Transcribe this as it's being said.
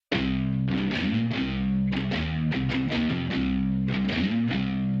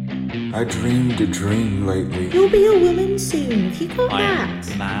I dreamed a dream lately. You'll be a woman soon. Have you got I that?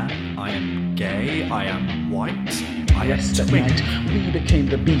 am man, I am gay, I am white, I am Yesterday twin. night, we became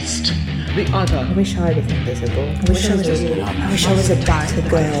the beast, the other. I wish I was invisible. I wish I was a better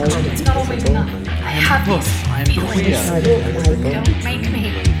girl. It's not always enough. I have these I am queer. I look like it. Don't make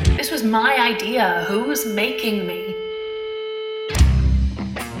me. This was my idea. Who's making me?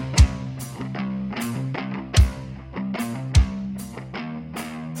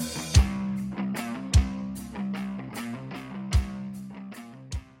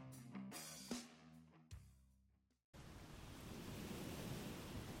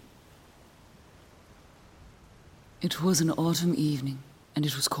 It was an autumn evening, and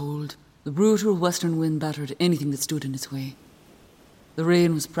it was cold. The brutal western wind battered anything that stood in its way. The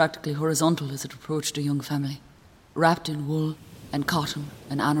rain was practically horizontal as it approached a young family. Wrapped in wool and cotton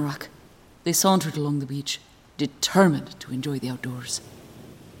and anorak, they sauntered along the beach, determined to enjoy the outdoors.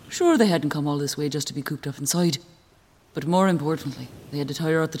 Sure, they hadn't come all this way just to be cooped up inside, but more importantly, they had to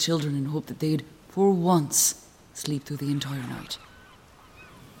tire out the children in hope that they'd, for once, sleep through the entire night.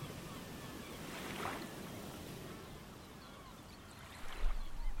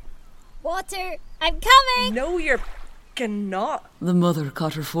 Water, I'm coming! No, you're not. The mother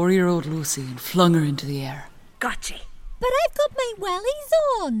caught her 4-year-old Lucy and flung her into the air. Gotcha. But I've got my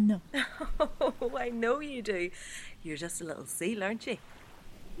wellies on. Oh, I know you do. You're just a little seal, aren't you?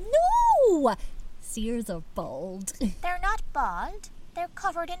 No! Seers are bald. They're not bald. They're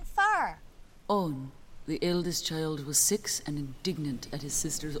covered in fur. Owen, the eldest child, was 6 and indignant at his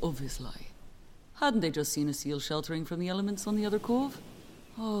sister's obvious lie. Hadn't they just seen a seal sheltering from the elements on the other cove?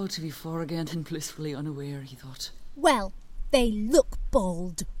 Oh, to be foragant and blissfully unaware, he thought. Well, they look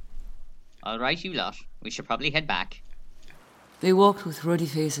bald. All right, you lot. We should probably head back. They walked with ruddy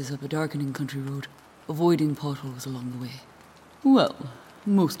faces up a darkening country road, avoiding potholes along the way. Well,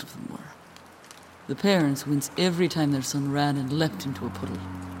 most of them were. The parents winced every time their son ran and leapt into a puddle.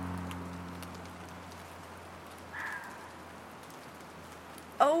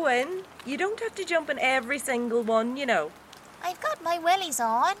 Owen, you don't have to jump in every single one, you know. I've got my wellies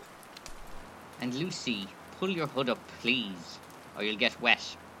on. And Lucy, pull your hood up, please, or you'll get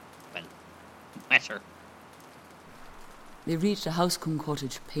wet. Well, wetter. They reached a house-cum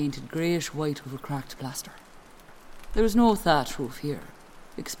cottage painted greyish-white over cracked plaster. There was no thatch roof here,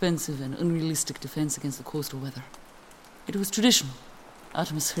 expensive and unrealistic defence against the coastal weather. It was traditional,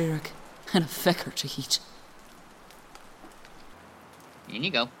 atmospheric, and a fecker to heat. In you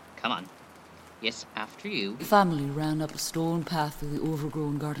go. Come on. Yes, after you. The family ran up a stone path through the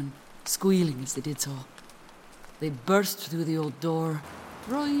overgrown garden, squealing as they did so. They burst through the old door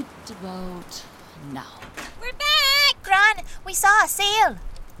right about now. We're back! Gran, we saw a seal.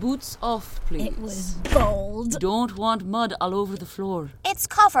 Boots off, please. It was bald. You don't want mud all over the floor. It's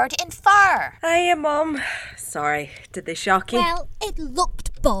covered in fur. Hiya, Mum. Sorry, did they shock you? Well, it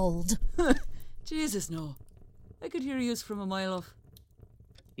looked bald. Jesus, no. I could hear yous from a mile off.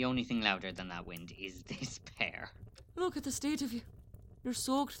 The only thing louder than that wind is this pair. Look at the state of you. You're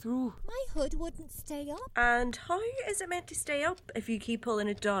soaked through. My hood wouldn't stay up. And how is it meant to stay up if you keep pulling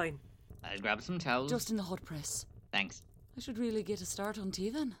it down? I'll grab some towels. Just in the hot press. Thanks. I should really get a start on tea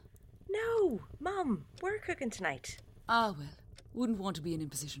then. No, Mum, we're cooking tonight. Ah, well. Wouldn't want to be an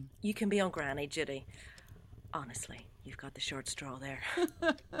imposition. You can be on Granny, Judy. Honestly, you've got the short straw there.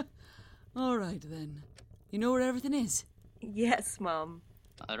 All right, then. You know where everything is? Yes, Mum.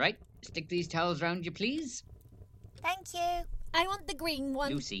 All right, stick these towels round you, please. Thank you. I want the green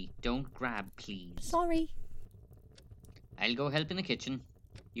one. Lucy, don't grab, please. Sorry. I'll go help in the kitchen.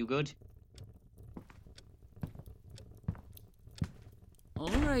 You good? All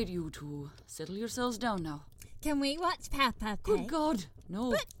right, you two. Settle yourselves down now. Can we watch Peppa Pig? Good God,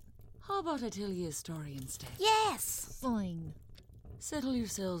 no. But- How about I tell you a story instead? Yes. Fine. Settle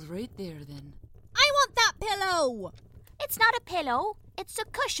yourselves right there, then. I want that pillow! It's not a pillow. It's a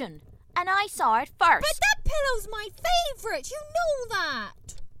cushion. And I saw it first. But that pillow's my favourite! You know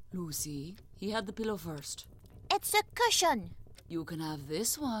that! Lucy, he had the pillow first. It's a cushion. You can have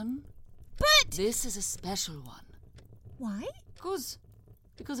this one. But... This is a special one. Why?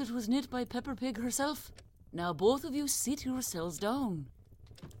 Because it was knit by Peppa Pig herself. Now both of you sit yourselves down.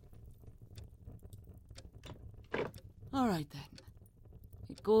 All right, then.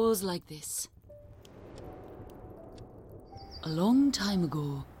 It goes like this. A long time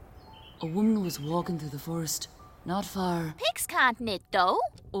ago, a woman was walking through the forest, not far. Pigs can't knit, though.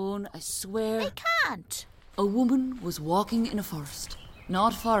 Owen, I swear. They can't. A woman was walking in a forest,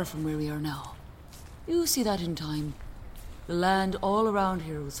 not far from where we are now. You see that in time. The land all around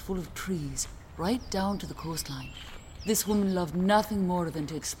here was full of trees, right down to the coastline. This woman loved nothing more than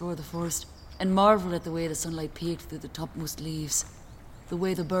to explore the forest and marvel at the way the sunlight peeked through the topmost leaves, the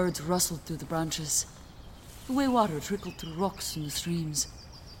way the birds rustled through the branches, the way water trickled through rocks in the streams.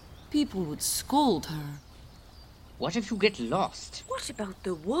 People would scold her. What if you get lost? What about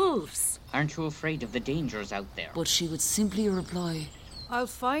the wolves? Aren't you afraid of the dangers out there? But she would simply reply, I'll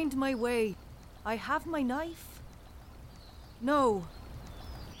find my way. I have my knife. No.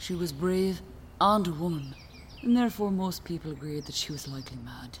 She was brave and a woman, and therefore most people agreed that she was likely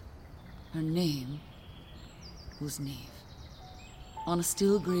mad. Her name was Niamh. On a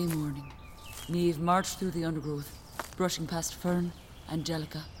still grey morning, Niamh marched through the undergrowth, brushing past fern,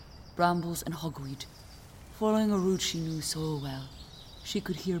 angelica, brambles and hogweed. Following a route she knew so well, she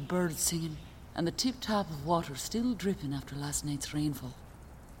could hear birds singing and the tip-tap of water still dripping after last night's rainfall.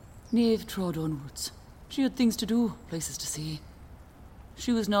 Niamh trod onwards. She had things to do, places to see.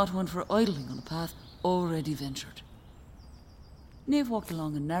 She was not one for idling on a path already ventured. Niamh walked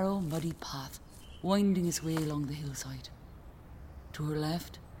along a narrow, muddy path, winding its way along the hillside. To her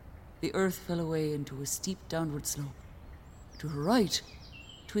left, the earth fell away into a steep downward slope. To her right,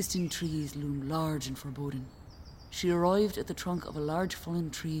 twisting trees loomed large and foreboding. She arrived at the trunk of a large fallen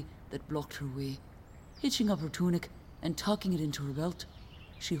tree that blocked her way. Hitching up her tunic and tucking it into her belt,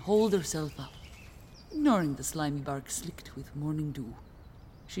 she hauled herself up, ignoring the slimy bark slicked with morning dew.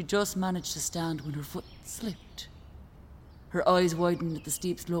 She just managed to stand when her foot slipped. Her eyes widened at the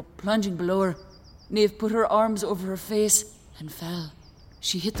steep slope plunging below her. Niamh put her arms over her face and fell.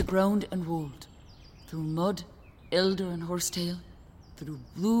 She hit the ground and rolled. Through mud, elder and horsetail, through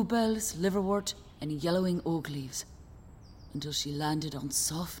bluebells, liverwort and yellowing oak leaves, until she landed on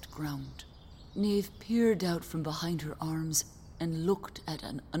soft ground. Niamh peered out from behind her arms and looked at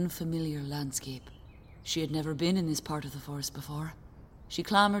an unfamiliar landscape. She had never been in this part of the forest before. She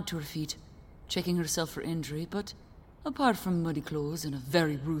clambered to her feet, checking herself for injury, but apart from muddy clothes and a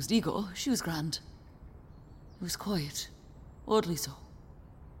very bruised ego, she was grand. It was quiet, oddly so.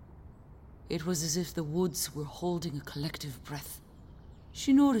 It was as if the woods were holding a collective breath.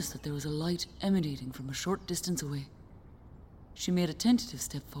 She noticed that there was a light emanating from a short distance away. She made a tentative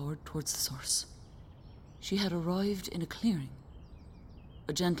step forward towards the source. She had arrived in a clearing.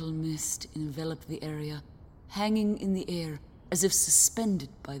 A gentle mist enveloped the area, hanging in the air as if suspended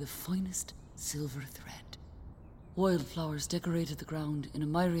by the finest silver thread. Wildflowers decorated the ground in a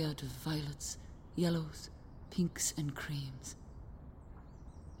myriad of violets, yellows, pinks and creams.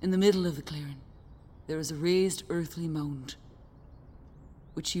 In the middle of the clearing, there was a raised earthly mound,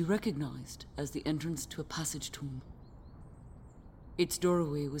 which she recognized as the entrance to a passage tomb. Its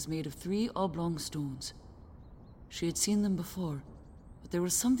doorway was made of 3 oblong stones. She had seen them before, but there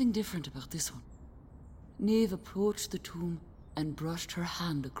was something different about this one. Niamh approached the tomb and brushed her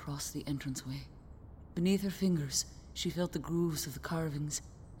hand across the entranceway. Beneath her fingers, she felt the grooves of the carvings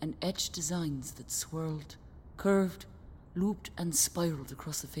and etched designs that swirled, curved, looped and spiraled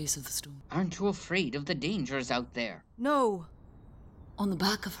across the face of the stone. Aren't you afraid of the dangers out there? No. On the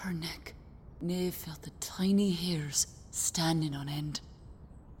back of her neck, Niamh felt the tiny hairs standing on end.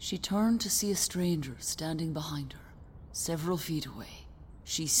 She turned to see a stranger standing behind her, several feet away.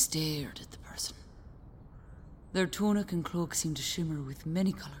 She stared at the person. Their tunic and cloak seemed to shimmer with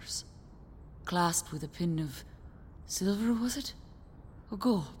many colours, clasped with a pin of silver, was it? Or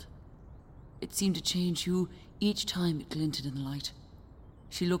gold? It seemed to change hue each time it glinted in the light.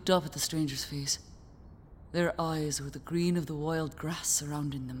 She looked up at the stranger's face. Their eyes were the green of the wild grass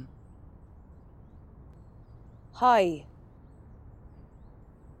surrounding them. Hi.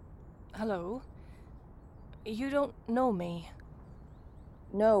 Hello. You don't know me?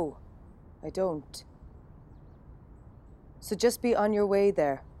 No, I don't. So just be on your way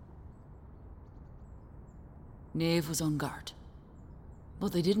there. Niamh was on guard.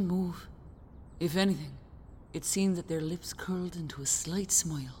 But they didn't move. If anything, it seemed that their lips curled into a slight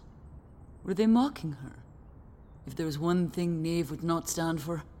smile. Were they mocking her? If there was one thing Niamh would not stand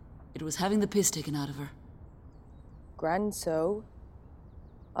for, it was having the piss taken out of her. Grand so.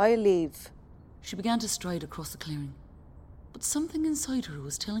 I leave. She began to stride across the clearing, but something inside her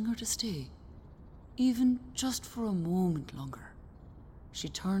was telling her to stay, even just for a moment longer. She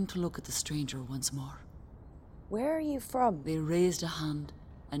turned to look at the stranger once more. Where are you from? They raised a hand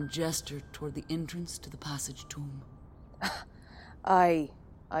and gestured toward the entrance to the passage tomb.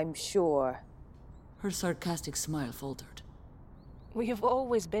 I'm sure. Her sarcastic smile faltered. We have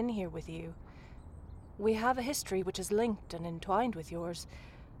always been here with you. We have a history which is linked and entwined with yours,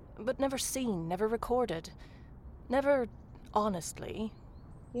 but never seen, never recorded. Never honestly.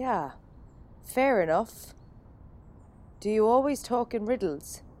 Yeah, fair enough. Do you always talk in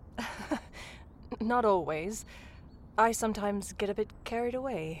riddles? Not always. I sometimes get a bit carried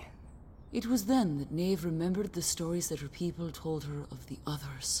away. It was then that Nave remembered the stories that her people told her of the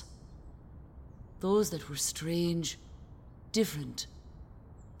others. Those that were strange, different,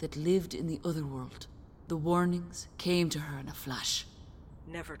 that lived in the other world. The warnings came to her in a flash.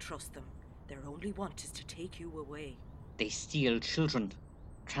 Never trust them. Their only want is to take you away. They steal children,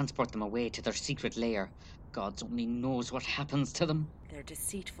 transport them away to their secret lair. God only knows what happens to them. They're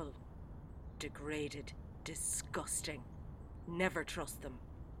deceitful, degraded, disgusting. Never trust them.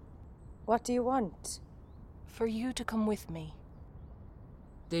 What do you want? For you to come with me.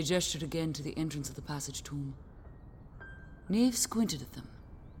 They gestured again to the entrance of the passage tomb. Nave squinted at them.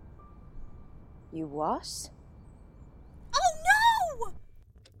 You what? Oh no!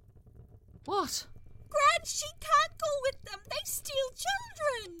 What? Gran, she can't go with them. They steal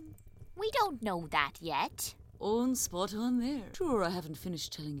children. We don't know that yet. Owen, spot on there. Sure, I haven't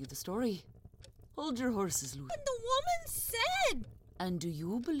finished telling you the story. Hold your horses, Lucy. And the woman said... And do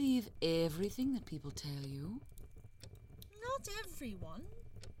you believe everything that people tell you? Not everyone.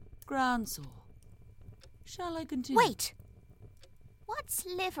 Grand so. Shall I continue? Wait! What's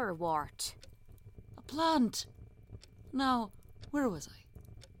liverwort? A plant. Now, where was I?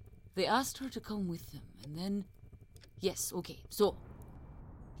 They asked her to come with them, and then... Yes, okay, so...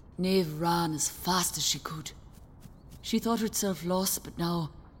 Nave ran as fast as she could. She thought herself lost, but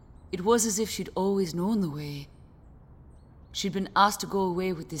now it was as if she'd always known the way. She'd been asked to go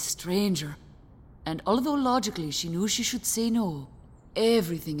away with this stranger, and although logically she knew she should say no,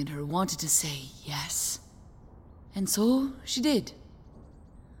 everything in her wanted to say yes. And so she did.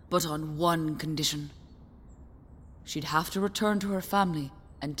 But on one condition. She'd have to return to her family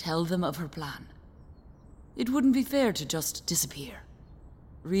and tell them of her plan. It wouldn't be fair to just disappear.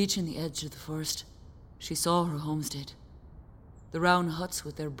 Reaching the edge of the forest, she saw her homestead. The round huts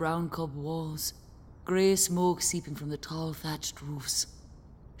with their brown cub walls, grey smoke seeping from the tall thatched roofs.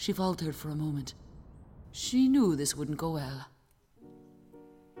 She faltered for a moment. She knew this wouldn't go well.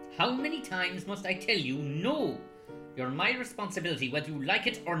 How many times must I tell you no? You're my responsibility whether you like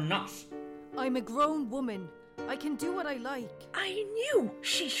it or not. I'm a grown woman. I can do what I like. I knew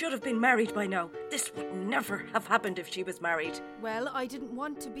she should have been married by now. This would never have happened if she was married. Well, I didn't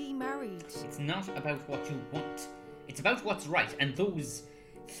want to be married. It's not about what you want. It's about what's right, and those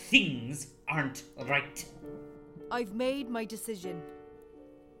things aren't right. I've made my decision.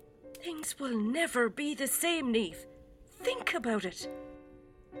 Things will never be the same, Neve. Think about it.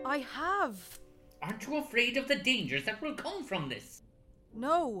 I have. Aren't you afraid of the dangers that will come from this?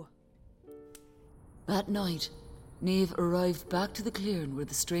 No. That night, Nave arrived back to the clearing where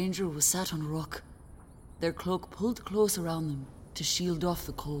the stranger was sat on a rock, their cloak pulled close around them to shield off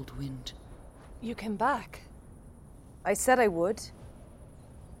the cold wind. You came back. I said I would.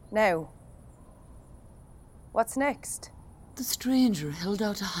 Now, what's next? The stranger held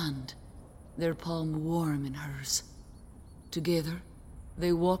out a hand, their palm warm in hers. Together,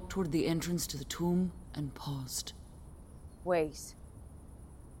 they walked toward the entrance to the tomb and paused. Wait.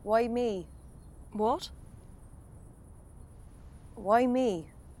 Why me? What? Why me?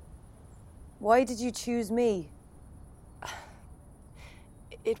 Why did you choose me?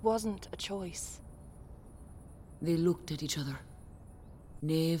 It wasn't a choice. They looked at each other.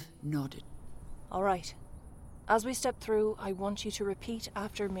 Nave nodded. All right. As we step through, I want you to repeat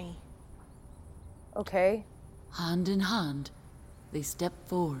after me. Okay. Hand in hand, they stepped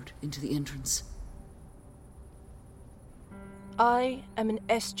forward into the entrance. I am an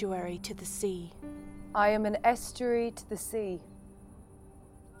estuary to the sea. I am an estuary to the sea.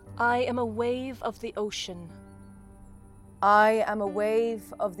 I am a wave of the ocean. I am a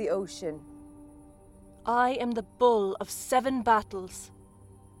wave of the ocean. I am the bull of 7 battles.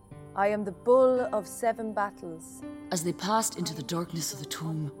 I am the bull of 7 battles. As they passed into the darkness of the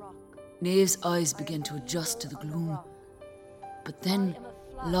tomb, Nave's eyes began to adjust to the gloom. But then,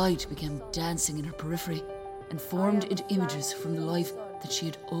 light began dancing in her periphery and formed into images from the life that she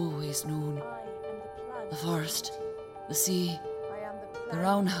had always known. The forest, the sea, the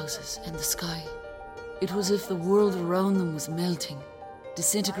roundhouses, and the sky. It was as if the world around them was melting,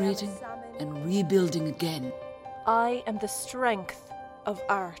 disintegrating, and rebuilding again. I am the strength of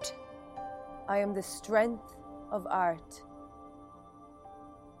art. I am the strength of art.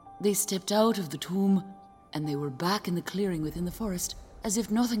 They stepped out of the tomb, and they were back in the clearing within the forest, as if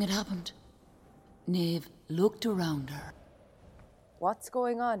nothing had happened. Nave looked around her. What's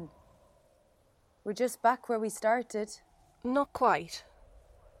going on? We're just back where we started. Not quite.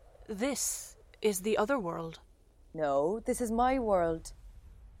 This is the other world. No, this is my world.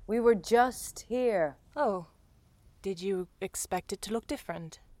 We were just here. Oh. Did you expect it to look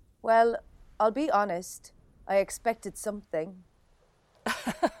different? Well, I'll be honest. I expected something.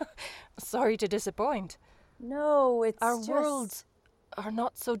 Sorry to disappoint. No, it's Our worlds are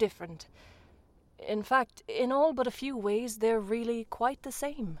not so different. In fact, in all but a few ways, they're really quite the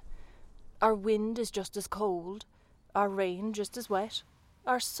same. Our wind is just as cold, our rain just as wet,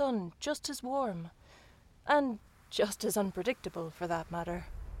 our sun just as warm, and just as unpredictable, for that matter.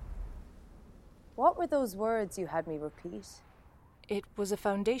 What were those words you had me repeat? It was a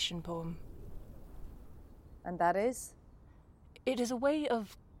foundation poem. And that is? It is a way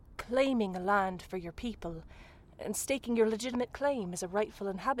of claiming a land for your people and staking your legitimate claim as a rightful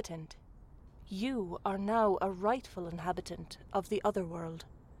inhabitant. You are now a rightful inhabitant of the other world.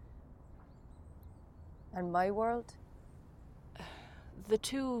 And my world? The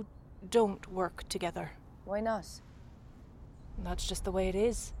two don't work together. Why not? That's just the way it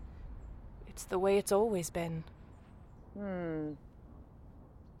is. It's the way it's always been. Niamh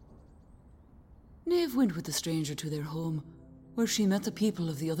went with the stranger to their home, where she met the people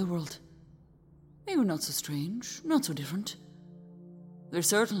of the other world. They were not so strange, not so different. There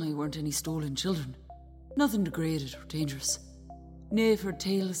certainly weren't any stolen children, nothing degraded or dangerous. Niamh heard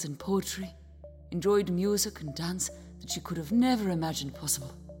tales and poetry, enjoyed music and dance that she could have never imagined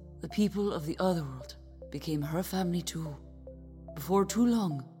possible. The people of the other world became her family too. Before too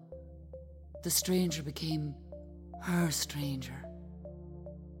long, the stranger became her stranger.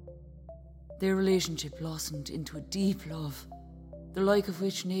 Their relationship blossomed into a deep love, the like of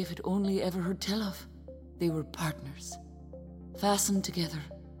which Niamh had only ever heard tell of. They were partners, fastened together,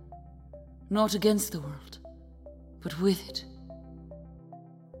 not against the world, but with it.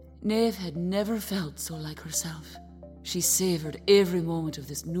 Niamh had never felt so like herself. She savoured every moment of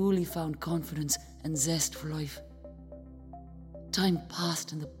this newly found confidence and zest for life. Time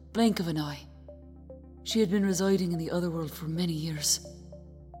passed in the blink of an eye. She had been residing in the other world for many years.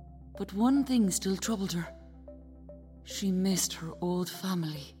 But one thing still troubled her. She missed her old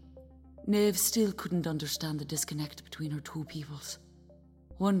family. Niamh still couldn't understand the disconnect between her two peoples.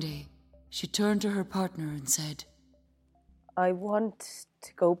 One day, she turned to her partner and said, I want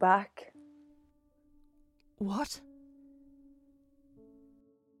to go back. What?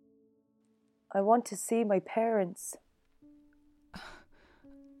 I want to see my parents.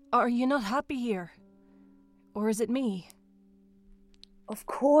 Are you not happy here? Or is it me? Of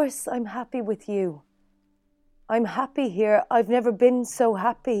course I'm happy with you. I'm happy here. I've never been so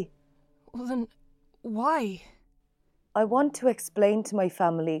happy. Well then, why? I want to explain to my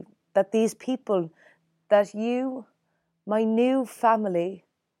family that these people, that you, my new family,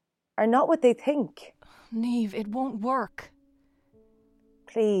 are not what they think. Niamh, it won't work.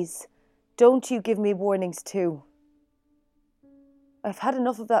 Please, don't you give me warnings too. I've had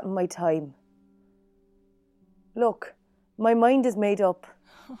enough of that in my time. Look, my mind is made up.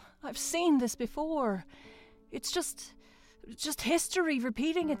 I've seen this before. It's just history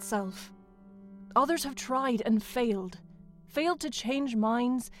repeating itself. Others have tried and failed. Failed to change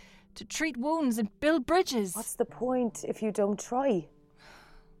minds, to treat wounds and build bridges. What's the point if you don't try?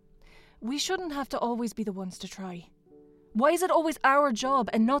 We shouldn't have to always be the ones to try. Why is it always our job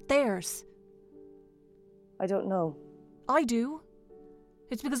and not theirs? I don't know. I do.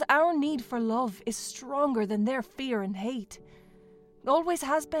 It's because our need for love is stronger than their fear and hate. Always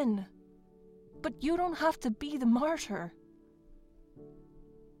has been. But you don't have to be the martyr.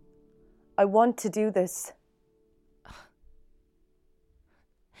 I want to do this.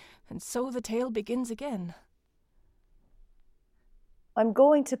 And so the tale begins again. I'm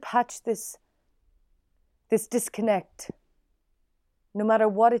going to patch this disconnect, no matter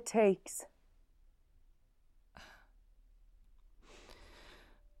what it takes.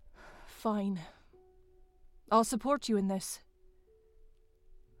 Fine. I'll support you in this.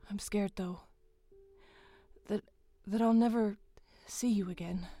 I'm scared, though, that I'll never see you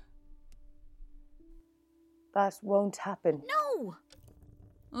again. That won't happen. No!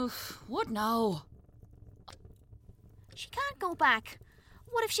 Oof, what now? She can't go back.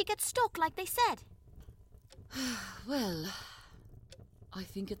 What if she gets stuck like they said? Well, I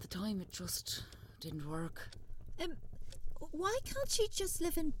think at the time it just didn't work. Why can't she just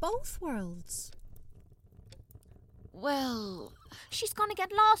live in both worlds? Well... She's gonna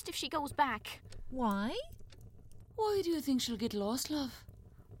get lost if she goes back. Why? Why do you think she'll get lost, love?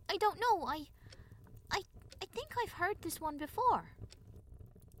 I don't know. I think I've heard this one before.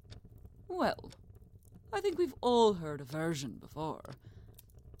 Well, I think we've all heard a version before.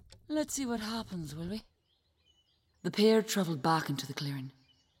 Let's see what happens, will we? The pair travelled back into the clearing.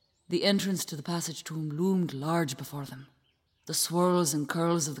 The entrance to the passage tomb loomed large before them. The swirls and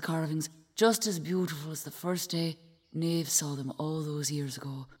curls of the carvings, just as beautiful as the first day Niamh saw them all those years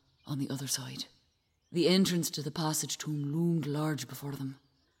ago on the other side. The entrance to the passage tomb loomed large before them.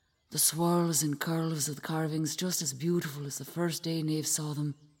 The swirls and curves of the carvings just as beautiful as the first day Niamh saw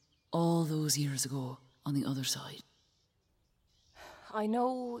them all those years ago on the other side. I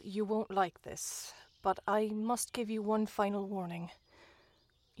know you won't like this, but I must give you one final warning.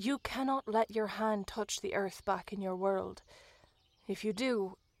 You cannot let your hand touch the earth back in your world. If you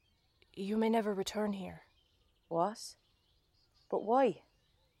do, you may never return here. What? But why?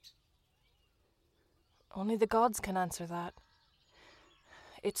 Only the gods can answer that.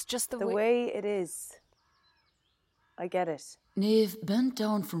 It's just the way it is. I get it. Niamh bent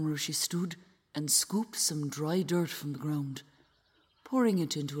down from where she stood and scooped some dry dirt from the ground, pouring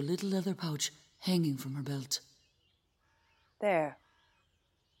it into a little leather pouch hanging from her belt. There.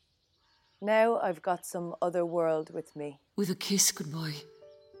 Now I've got some other world with me. With a kiss goodbye,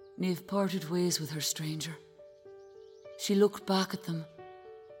 Niamh parted ways with her stranger. She looked back at them,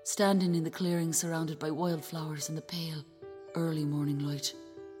 standing in the clearing surrounded by wildflowers in the pale, early morning light.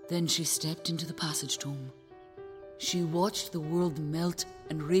 Then she stepped into the passage tomb. She watched the world melt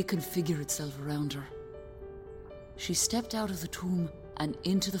and reconfigure itself around her. She stepped out of the tomb and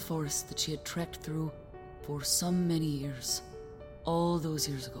into the forest that she had trekked through for so many years, all those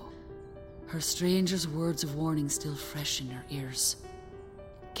years ago. Her stranger's words of warning still fresh in her ears.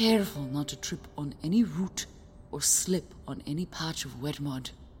 Careful not to trip on any root or slip on any patch of wet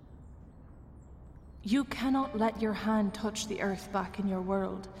mud. You cannot let your hand touch the earth back in your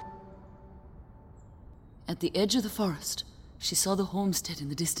world. At the edge of the forest, she saw the homestead in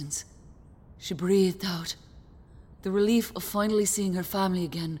the distance. She breathed out. The relief of finally seeing her family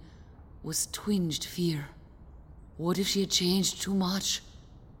again was twinged fear. What if she had changed too much?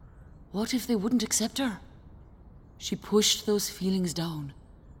 What if they wouldn't accept her? She pushed those feelings down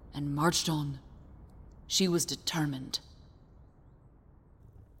and marched on. She was determined.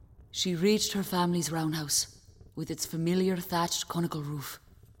 She reached her family's roundhouse, with its familiar thatched conical roof.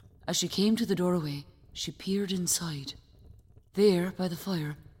 As she came to the doorway, she peered inside. There, by the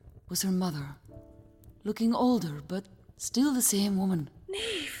fire, was her mother, looking older, but still the same woman.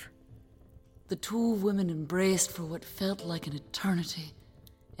 Niamh! The two women embraced for what felt like an eternity,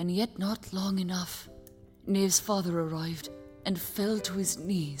 and yet not long enough. Niamh's father arrived and fell to his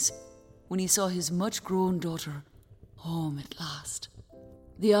knees when he saw his much-grown daughter home at last.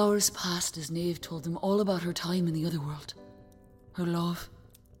 The hours passed as Niamh told them all about her time in the other world. Her love,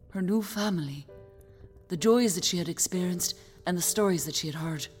 her new family, the joys that she had experienced and the stories that she had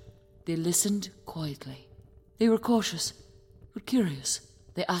heard. They listened quietly. They were cautious, but curious.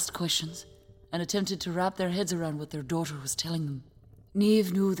 They asked questions and attempted to wrap their heads around what their daughter was telling them.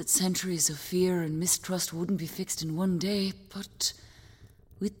 Niamh knew that centuries of fear and mistrust wouldn't be fixed in one day, but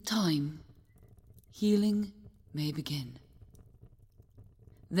with time, healing may begin.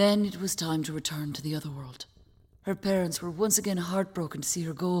 Then it was time to return to the other world. Her parents were once again heartbroken to see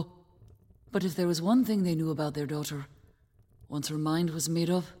her go, but if there was one thing they knew about their daughter, once her mind was made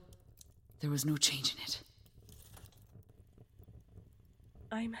up, there was no changing it.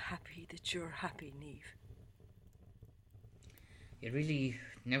 I'm happy that you're happy, Niamh. You really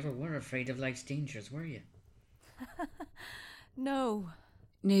never were afraid of life's dangers, were you? No.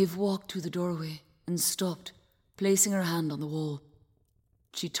 Niamh walked to the doorway and stopped, placing her hand on the wall.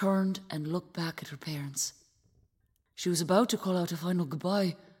 She turned and looked back at her parents. She was about to call out a final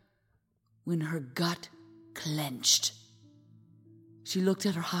goodbye when her gut clenched. She looked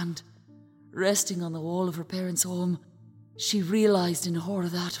at her hand, resting on the wall of her parents' home. She realised in horror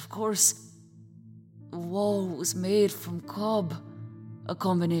that, of course, the wall was made from cob, a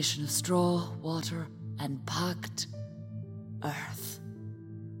combination of straw, water, and packed earth.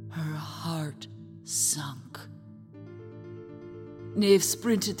 Her heart sunk. Niamh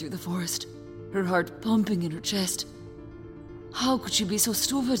sprinted through the forest, her heart pumping in her chest. How could she be so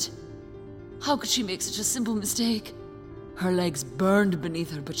stupid? How could she make such a simple mistake? Her legs burned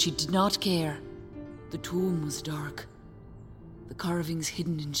beneath her, but she did not care. The tomb was dark, the carvings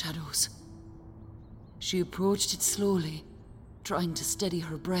hidden in shadows. She approached it slowly, trying to steady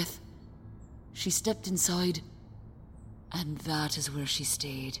her breath. She stepped inside, and that is where she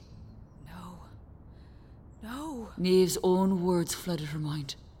stayed. No. Niamh's own words flooded her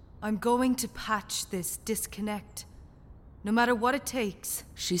mind. I'm going to patch this disconnect, no matter what it takes.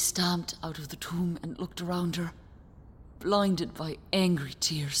 She stamped out of the tomb and looked around her, blinded by angry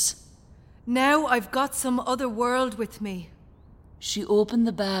tears. Now I've got some other world with me. She opened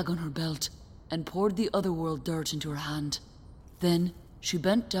the bag on her belt and poured the otherworld dirt into her hand. Then she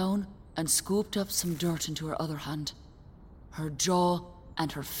bent down and scooped up some dirt into her other hand. Her jaw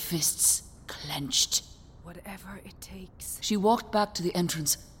and her fists clenched. Whatever it takes. She walked back to the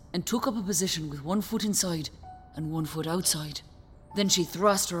entrance and took up a position with 1 foot inside and 1 foot outside. Then she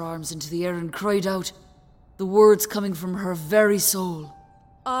thrust her arms into the air and cried out, the words coming from her very soul.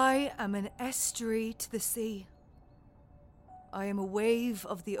 I am an estuary to the sea. I am a wave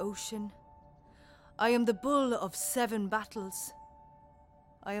of the ocean. I am the bull of 7 battles.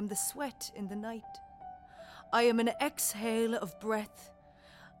 I am the sweat in the night. I am an exhale of breath.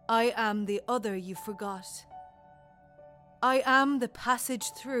 I am the other you forgot. I am the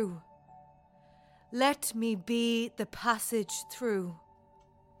passage through. Let me be the passage through.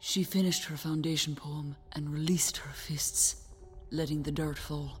 She finished her foundation poem and released her fists, letting the dirt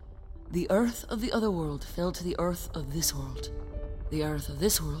fall. The earth of the other world fell to the earth of this world. The earth of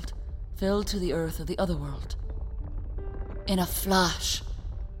this world fell to the earth of the other world. In a flash,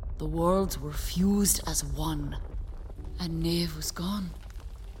 the worlds were fused as one, and Nave was gone.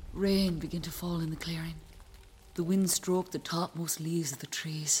 Rain began to fall in the clearing. The wind stroked the topmost leaves of the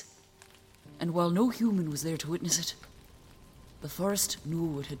trees, and while no human was there to witness it, the forest knew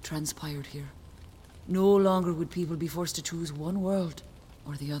what had transpired here. No longer would people be forced to choose one world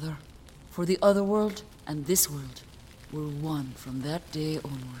or the other, for the other world and this world were one from that day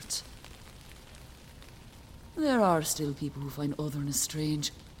onwards. There are still people who find otherness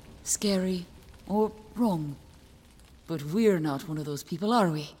strange, scary, or wrong. But we're not one of those people, are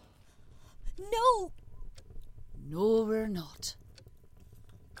we? No! No, we're not.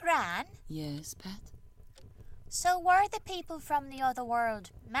 Gran? Yes, Pat? So were the people from the other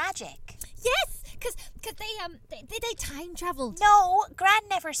world magic? Yes, because they time travelled. No, Gran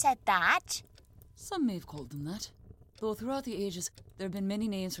never said that. Some may have called them that, though throughout the ages there have been many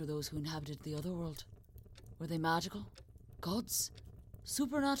names for those who inhabited the other world. Were they magical? Gods?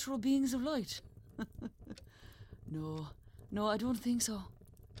 Supernatural beings of light? No, I don't think so.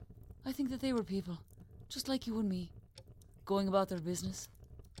 I think that they were people, just like you and me, going about their business,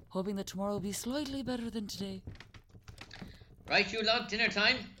 hoping that tomorrow will be slightly better than today. Right, you lot, dinner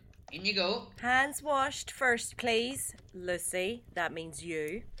time. In you go. Hands washed first, please. Lucy, that means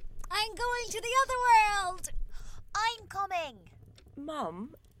you. I'm going to the other world. I'm coming.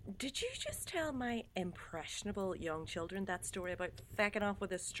 Mum, did you just tell my impressionable young children that story about fecking off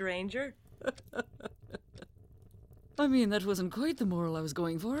with a stranger? I mean, that wasn't quite the moral I was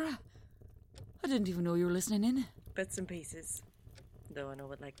going for. I didn't even know you were listening in. Bits and pieces, though I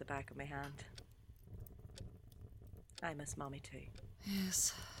know it like the back of my hand. I miss Mommy too.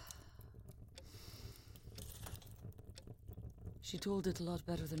 Yes. She told it a lot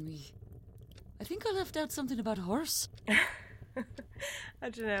better than me. I think I left out something about a horse. I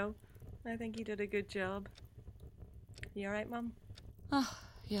don't know. I think you did a good job. You alright, Mum?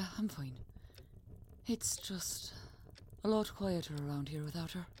 Yeah, I'm fine. It's just a lot quieter around here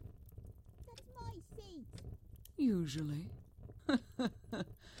without her. That's my seat. Usually.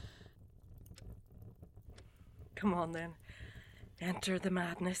 Come on then. Enter the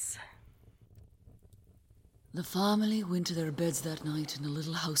madness. The family went to their beds that night in a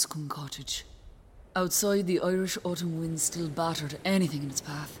little house-come cottage. Outside, the Irish autumn wind still battered anything in its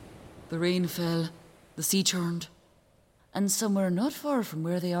path. The rain fell, the sea churned, and somewhere not far from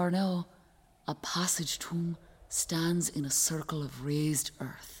where they are now, a passage tomb stands in a circle of raised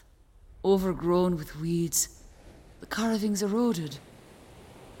earth. Overgrown with weeds, the carvings eroded.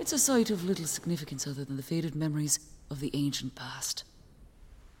 It's a site of little significance other than the faded memories of the ancient past.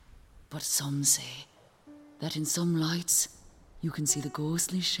 But some say that in some lights you can see the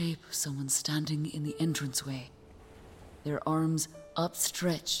ghostly shape of someone standing in the entranceway, their arms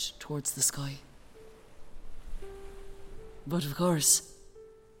upstretched towards the sky. But of course,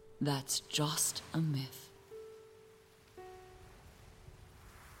 that's just a myth.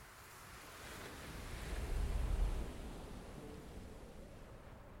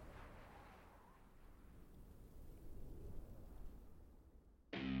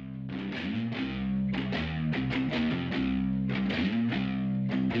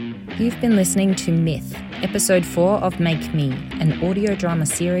 You've been listening to Myth, Episode 4 of Make Me, an audio drama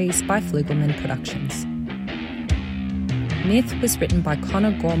series by Flugelman Productions. Myth was written by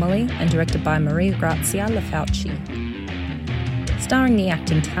Connor Gormley and directed by Maria Grazia Lafauci. Starring the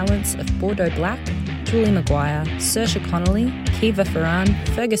acting talents of Bordeaux Black, Julie Maguire, Saoirse Connolly, Kiva Ferran,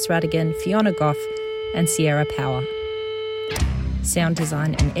 Fergus Radigan, Fiona Goff, and Sierra Power. Sound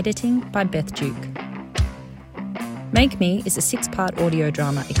design and editing by Beth Duke. Make Me is a 6-part audio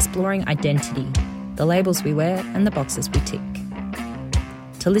drama exploring identity, the labels we wear and the boxes we tick.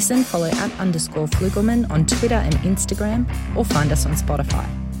 To listen, follow @_Flugelman on Twitter and Instagram, or find us on Spotify.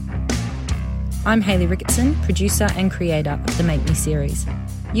 I'm Hayley Ricketson, producer and creator of the Make Me series.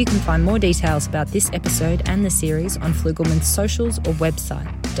 You can find more details about this episode and the series on Flugelman's socials or website,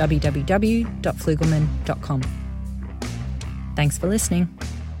 www.flugelman.com. Thanks for listening.